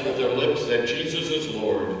confess with their lips that Jesus is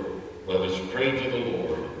Lord. Let us pray to the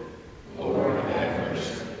Lord. Lord, have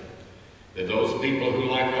mercy. That those people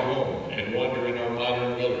who lack a home and wander in our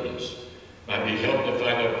modern wilderness might be helped to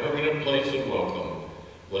find a permanent place of welcome.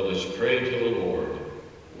 Let us pray to the Lord.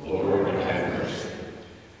 Lord, have mercy.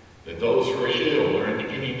 That those who are ill or in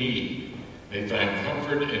any need may find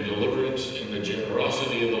comfort and deliverance in the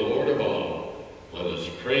generosity of the Lord of all. Let us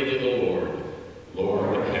pray to the Lord.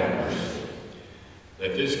 Lord, have mercy.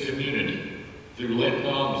 That this community, through Lent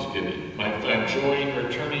almsgiving, might find joy in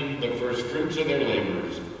returning the first fruits of their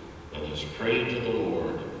labors. Let us pray to the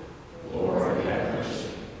Lord. Lord, have mercy.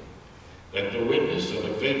 That the witness of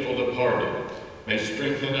the faithful departed may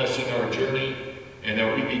strengthen us in our journey, and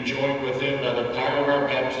that we be joined with them by the power of our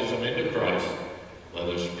baptism into Christ. Let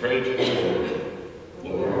us pray to the Lord.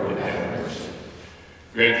 Lord, have mercy.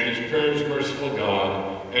 Grant these prayers, merciful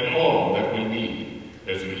God, and all that we need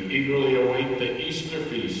as we eagerly await the Easter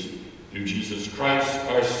feast through Jesus Christ,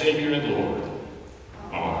 our Savior and Lord.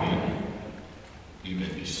 Amen. You may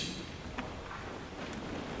be seated.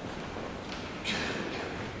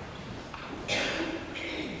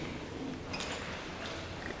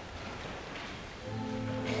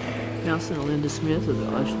 Nelson and Linda Smith are the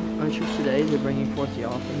ushers today. They're bringing forth the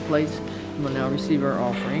offering plates and will now receive our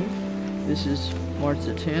offering. This is March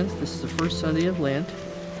the 10th. This is the first Sunday of Lent.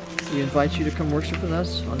 We invite you to come worship with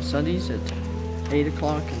us on Sundays at 8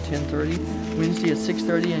 o'clock and 10:30, Wednesday at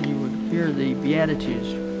 6:30, and you will hear the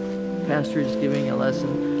Beatitudes. The pastor is giving a lesson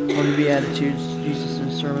on the Beatitudes,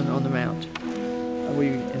 Jesus' Sermon on the Mount. We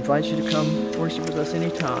invite you to come worship with us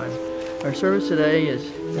anytime. Our service today is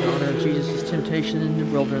in honor of Jesus' temptation in the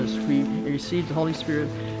wilderness. We received the Holy Spirit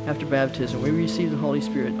after baptism. We received the Holy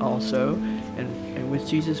Spirit also, and with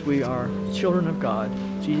Jesus we are children of God.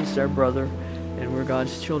 Jesus is our brother, and we're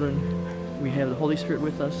God's children. We have the Holy Spirit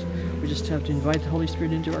with us. We just have to invite the Holy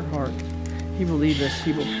Spirit into our heart. He will lead us.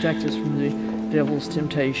 He will protect us from the devil's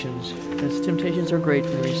temptations. His temptations are great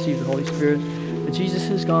when we receive the Holy Spirit. But Jesus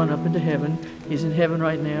has gone up into heaven. He's in heaven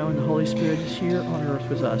right now, and the Holy Spirit is here on earth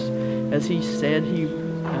with us. As he said, he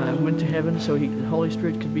went to heaven so the Holy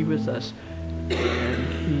Spirit could be with us.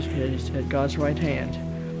 And he's at God's right hand.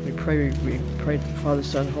 We pray to the Father,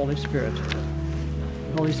 Son, and Holy Spirit.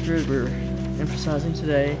 The Holy Spirit, we're emphasizing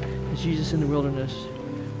today, that Jesus in the wilderness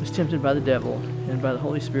was tempted by the devil, and by the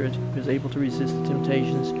Holy Spirit was able to resist the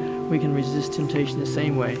temptations. We can resist temptation the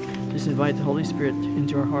same way. Just invite the Holy Spirit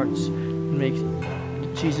into our hearts and make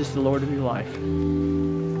Jesus the Lord of your life.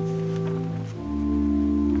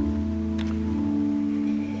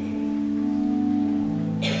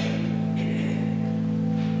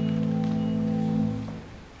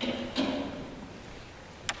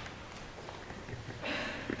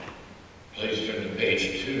 Please turn to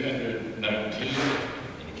page 219,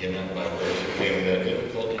 and again, by those who feel that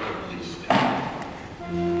difficulty, please stand.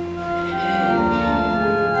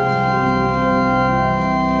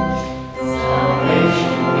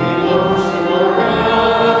 Salvation belongs to our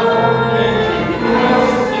God.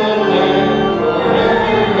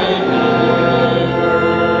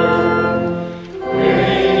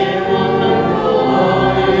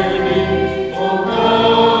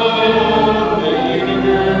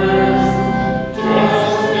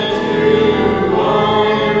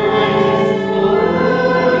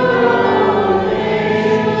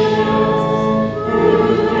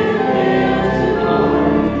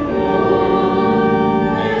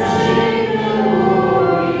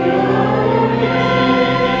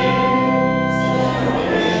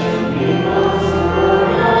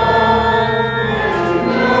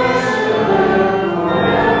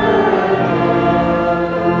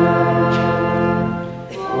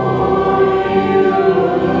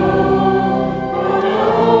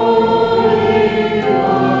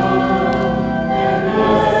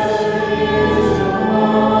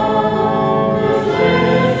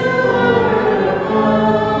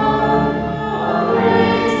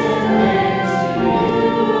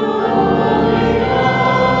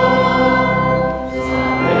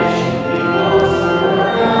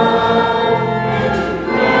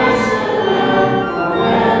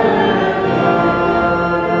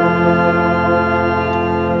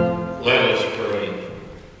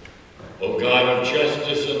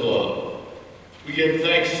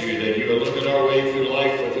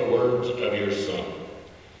 words of your Son.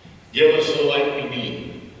 Give us the light we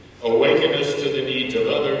need, awaken us to the needs of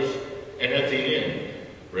others, and at the end,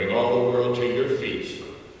 bring all the world to your feet.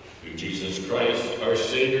 Through Jesus Christ, our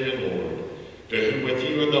Savior and Lord, to whom with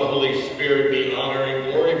you and the Holy Spirit be honor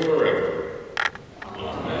and glory forever.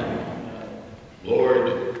 Amen.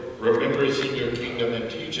 Lord, remember us in your kingdom and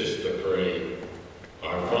teach us to pray.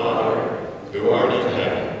 Our Father, who art in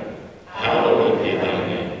heaven, hallowed be thy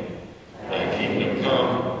name. Thy kingdom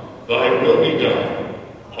come, thy will be done,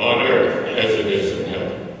 on earth as it is in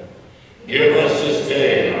heaven. Give us this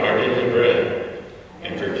day our daily bread,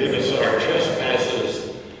 and forgive us our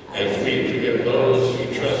trespasses, as we forgive those who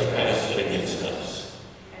trespass against us.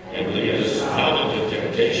 And lead us not into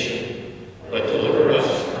temptation, but deliver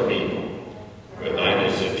us from evil. For thine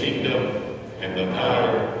is the kingdom, and the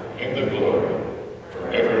power, and the glory,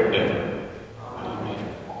 forever and ever. Amen.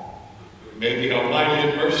 May the Almighty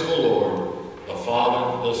and merciful Lord, the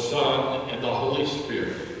Father, the Son, and the Holy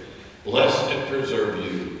Spirit, bless and preserve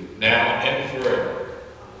you, now and forever.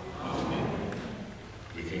 Amen.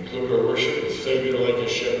 We conclude our worship with Savior like a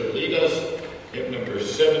shepherd lead us, hymn number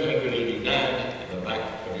 789 in the back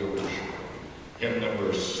of your worship. Hymn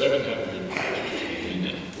number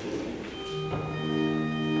 789.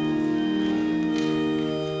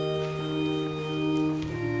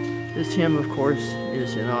 This hymn, of course,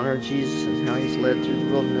 is in honor of Jesus and how he's led through the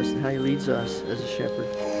wilderness and how he leads us as a shepherd.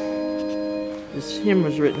 This hymn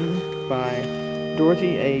was written by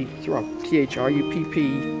Dorothy A. Thrupp, T-H-R-U-P-P.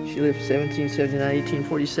 She lived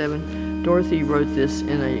 1779-1847. Dorothy wrote this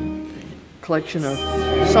in a collection of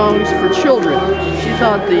songs for children. She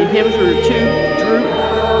thought the hymns were too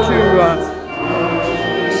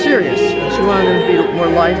serious. She wanted them to be more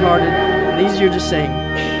lighthearted and easier to sing.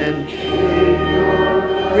 And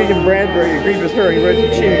Regan Bradbury agreed with her. He wrote the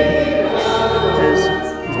tune, as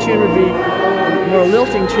the tune would be a more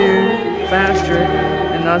lilting tune, faster,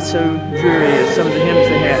 and not so dreary as some of the hymns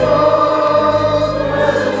they had.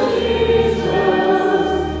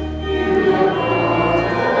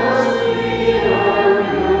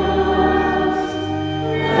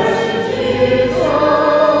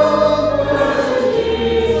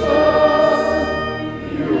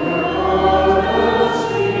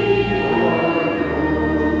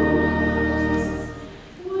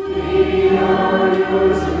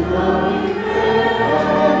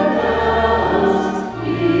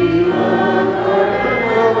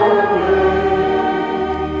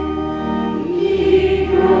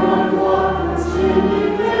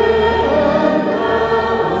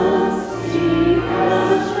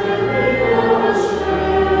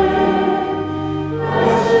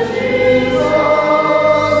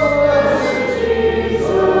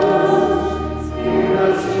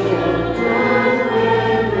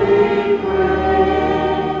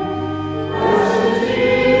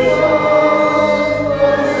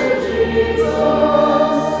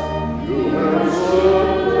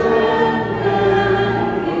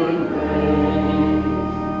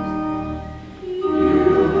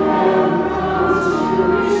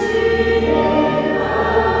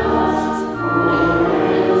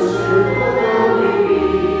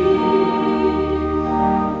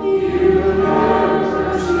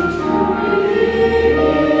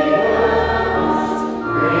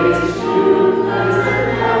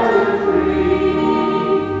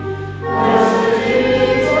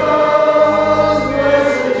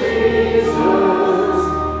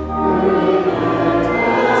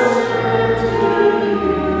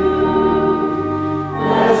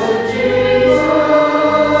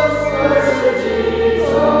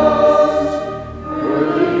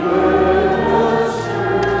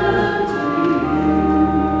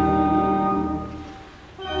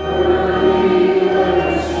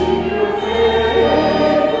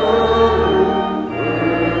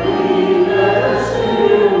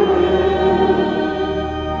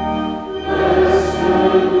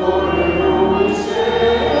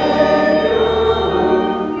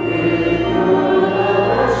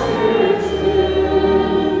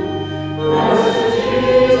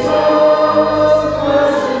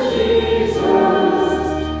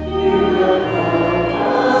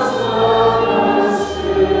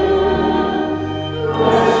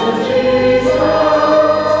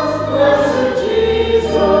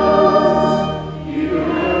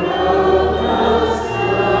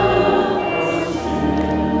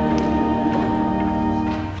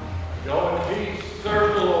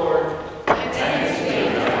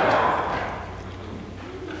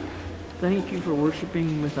 Thank you for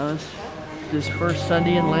worshiping with us this first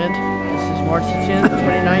Sunday in Lent. This is March the 10th,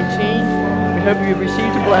 2019. We hope you've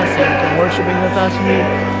received a blessing from worshiping with us.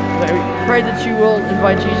 And we pray that you will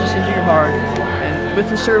invite Jesus into your heart and With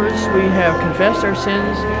the service, we have confessed our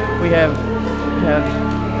sins. We have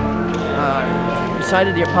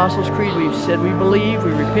recited the Apostles' Creed. We've said we believe,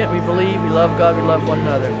 we repent, we believe, we love God, we love one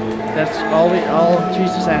another. That's all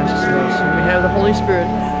Jesus asks of us. And we have the Holy Spirit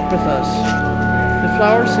with us. The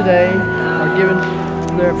flowers today are given,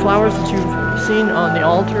 the flowers that you've seen on the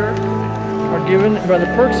altar are given by the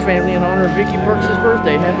Perks family in honor of Vicki Perks'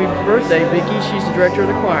 birthday. Happy birthday, Vicki. She's the director of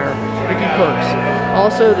the choir, Vicki Perks.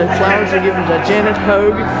 Also, the flowers are given to Janet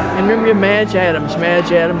Hogue in memory of Madge Adams.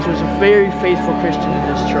 Madge Adams was a very faithful Christian in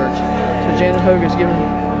this church. So Janet Hogue is given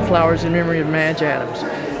flowers in memory of Madge Adams.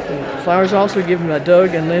 The flowers are also given by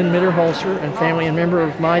Doug and Lynn Mitterholzer and family and member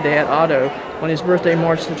of my dad, Otto, on his birthday,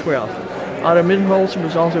 March the 12th. Otto Mitterholzer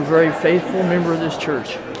was also a very faithful member of this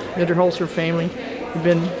church. Mitterholzer family have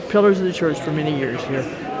been pillars of the church for many years here.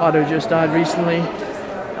 Otto just died recently.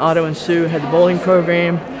 Otto and Sue had the bowling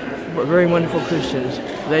program, very wonderful Christians.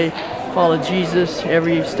 They followed Jesus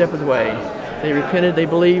every step of the way. They repented, they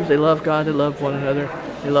believed, they loved God, they loved one another,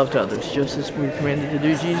 they loved others. Just as we were commanded to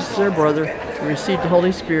do, Jesus is our brother. We received the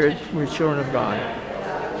Holy Spirit, we're children of God.